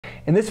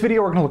In this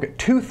video, we're going to look at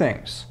two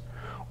things.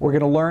 We're going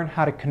to learn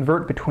how to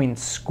convert between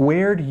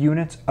squared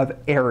units of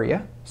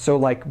area, so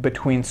like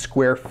between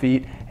square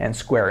feet and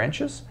square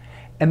inches.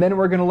 And then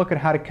we're going to look at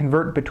how to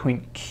convert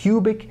between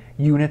cubic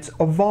units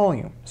of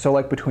volume, so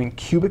like between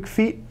cubic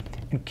feet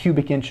and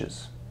cubic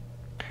inches.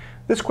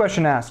 This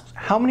question asks,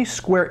 how many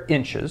square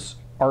inches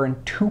are in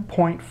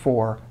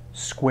 2.4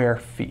 square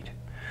feet?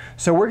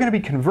 So we're going to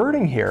be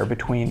converting here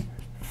between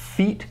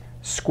feet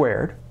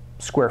squared,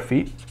 square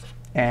feet,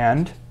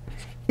 and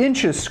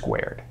inches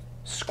squared,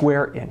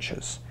 square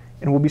inches.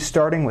 And we'll be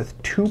starting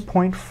with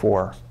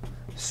 2.4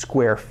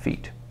 square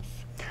feet.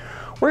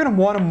 We're going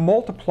to want to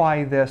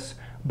multiply this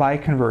by a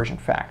conversion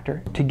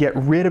factor to get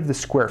rid of the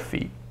square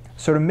feet.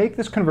 So to make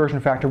this conversion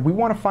factor, we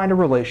want to find a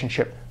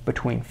relationship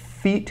between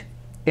feet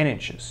and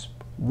inches.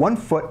 1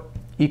 foot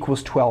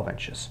equals 12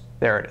 inches.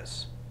 There it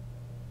is.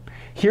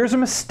 Here's a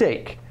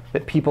mistake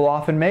that people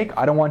often make.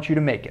 I don't want you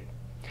to make it.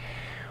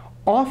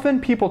 Often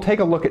people take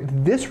a look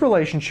at this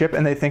relationship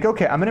and they think,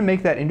 okay, I'm going to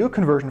make that into a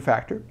conversion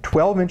factor,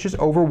 12 inches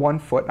over 1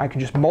 foot, and I can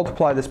just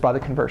multiply this by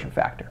the conversion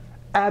factor.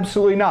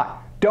 Absolutely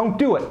not. Don't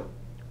do it.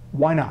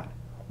 Why not?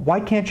 Why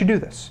can't you do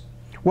this?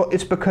 Well,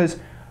 it's because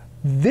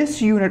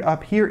this unit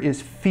up here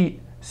is feet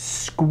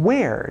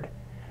squared,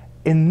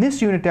 and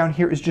this unit down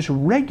here is just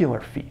regular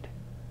feet.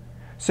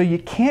 So you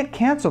can't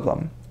cancel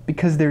them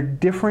because they're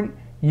different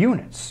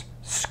units.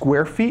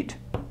 Square feet,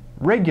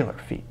 regular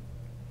feet.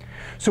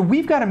 So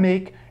we've got to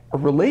make a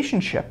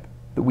relationship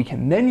that we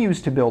can then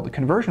use to build the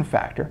conversion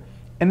factor,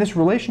 and this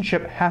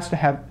relationship has to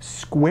have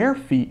square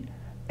feet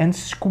and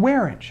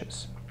square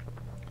inches.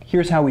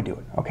 Here's how we do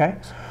it, okay?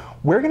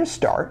 We're going to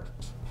start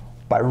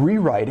by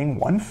rewriting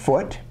 1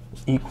 foot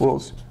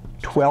equals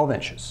 12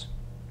 inches.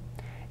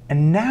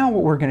 And now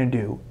what we're going to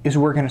do is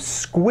we're going to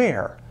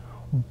square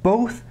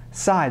both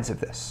sides of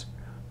this.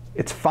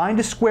 It's fine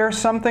to square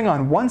something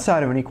on one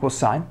side of an equal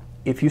sign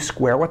if you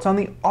square what's on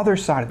the other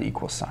side of the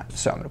equal sign.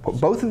 So I'm going to put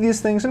both of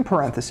these things in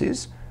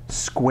parentheses,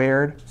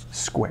 squared,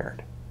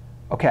 squared.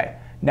 Okay,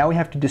 now we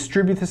have to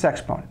distribute this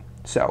exponent.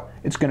 So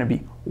it's going to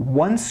be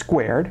 1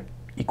 squared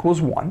equals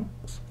 1,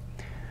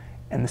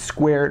 and the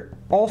squared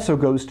also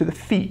goes to the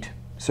feet.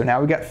 So now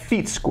we got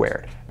feet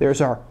squared. There's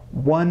our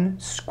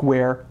 1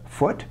 square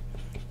foot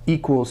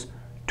equals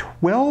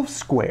 12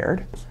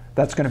 squared.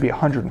 That's going to be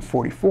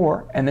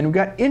 144. And then we've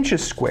got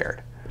inches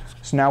squared.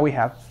 So now we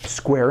have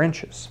square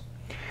inches.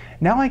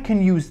 Now I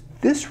can use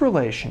this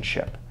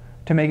relationship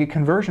to make a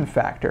conversion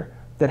factor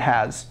that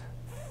has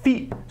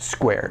feet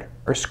squared,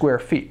 or square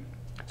feet.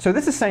 So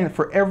this is saying that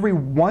for every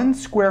 1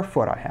 square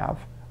foot I have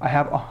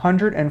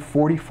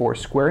 144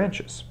 square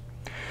inches.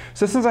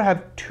 So since I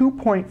have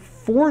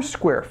 2.4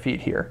 square feet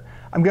here,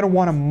 I'm going to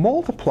want to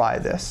multiply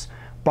this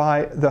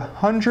by the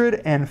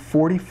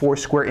 144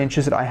 square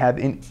inches that I have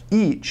in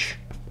each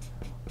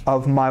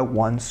of my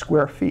 1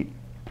 square feet.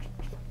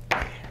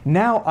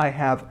 Now I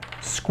have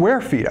square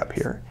feet up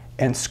here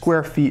and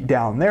square feet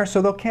down there,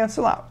 so they'll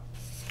cancel out.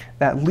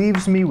 That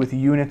leaves me with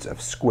units of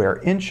square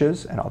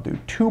inches, and I'll do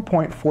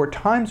 2.4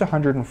 times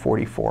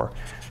 144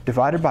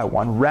 divided by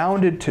 1,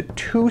 rounded to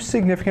 2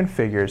 significant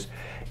figures,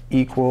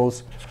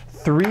 equals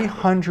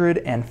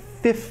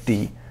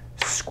 350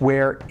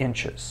 square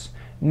inches.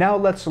 Now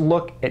let's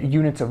look at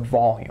units of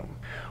volume.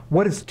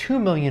 What is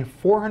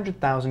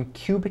 2,400,000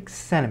 cubic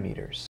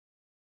centimeters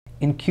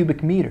in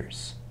cubic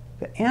meters?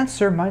 The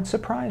answer might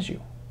surprise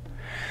you.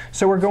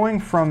 So we're going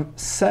from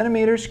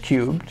centimeters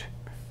cubed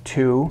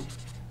to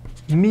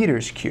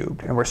meters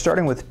cubed, and we're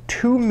starting with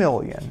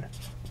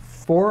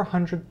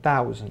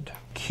 2,400,000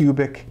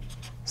 cubic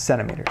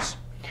centimeters.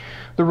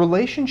 The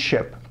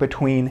relationship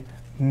between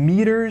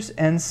meters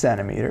and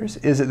centimeters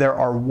is that there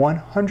are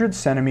 100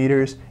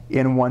 centimeters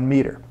in 1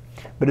 meter.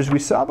 But as we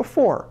saw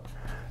before,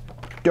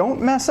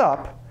 don't mess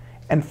up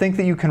and think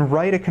that you can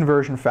write a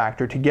conversion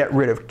factor to get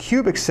rid of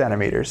cubic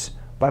centimeters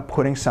by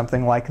putting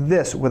something like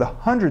this with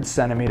 100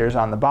 centimeters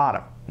on the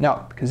bottom.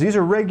 No, because these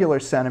are regular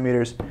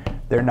centimeters,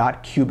 they're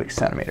not cubic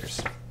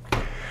centimeters.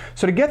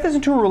 So to get this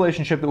into a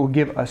relationship that will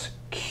give us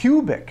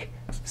cubic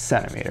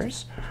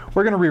centimeters,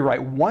 we're going to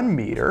rewrite 1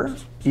 meter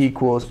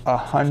equals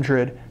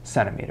 100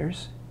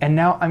 centimeters. And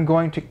now I'm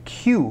going to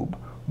cube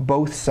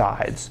both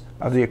sides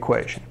of the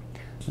equation.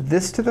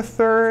 This to the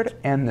third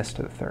and this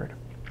to the third.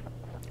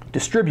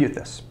 Distribute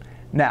this.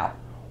 Now,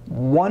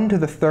 1 to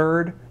the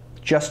third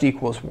just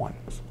equals 1.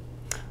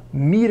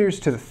 Meters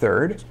to the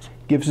third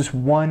gives us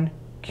 1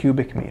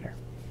 cubic meter.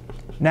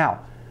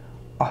 Now,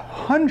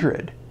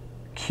 100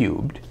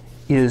 cubed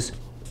is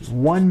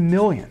 1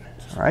 million,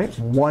 right?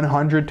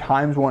 100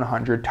 times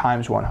 100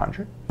 times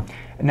 100.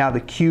 And now the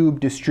cube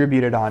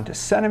distributed onto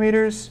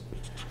centimeters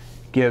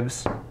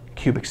gives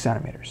cubic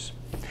centimeters.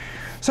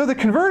 So the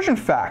conversion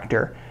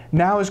factor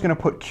now is going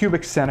to put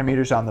cubic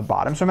centimeters on the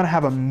bottom. So I'm going to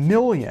have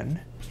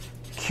 1,000,000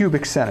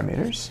 cubic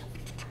centimeters,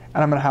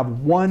 and I'm going to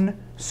have 1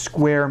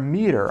 square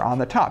meter on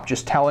the top,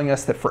 just telling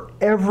us that for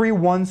every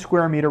 1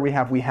 square meter we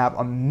have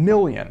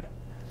 1,000,000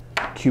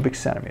 cubic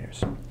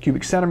centimeters.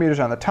 Cubic centimeters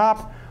on the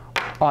top,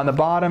 on the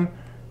bottom,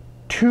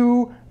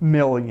 2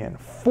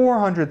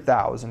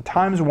 1,400,000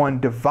 times 1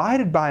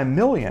 divided by a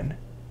million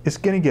is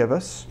going to give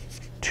us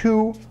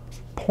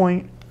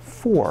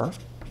 2.4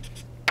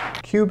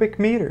 cubic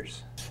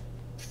meters.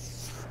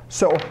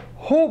 So a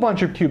whole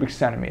bunch of cubic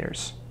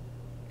centimeters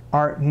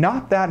are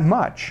not that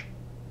much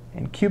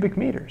in cubic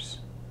meters.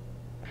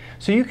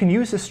 So you can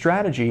use this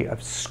strategy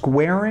of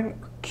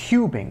squaring,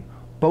 cubing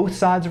both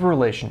sides of a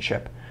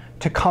relationship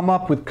to come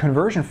up with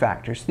conversion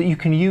factors that you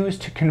can use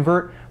to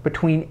convert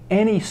between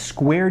any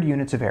squared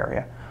units of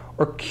area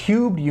or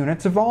cubed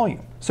units of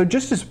volume. So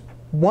just as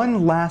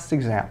one last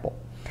example,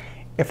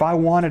 if I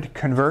wanted to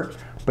convert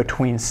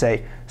between,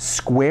 say,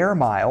 square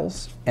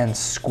miles and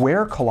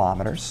square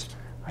kilometers,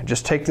 I'd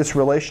just take this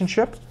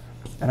relationship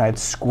and I'd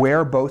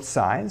square both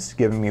sides,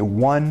 giving me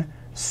 1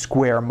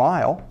 square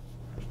mile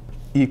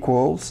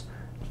equals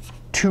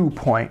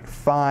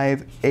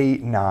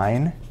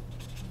 2.589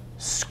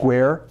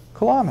 square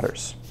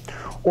kilometers.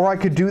 Or I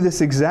could do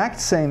this exact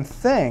same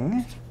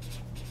thing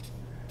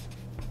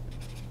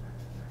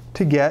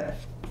to get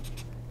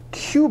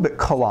cubic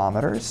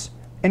kilometers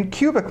and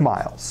cubic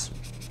miles.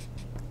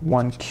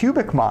 1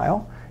 cubic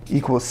mile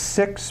equals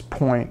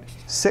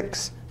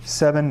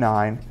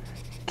 6.679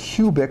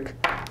 cubic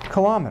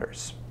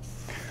kilometers.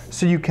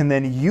 So you can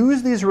then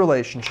use these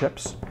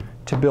relationships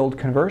to build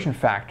conversion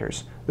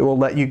factors that will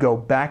let you go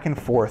back and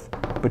forth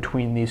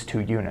between these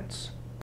two units.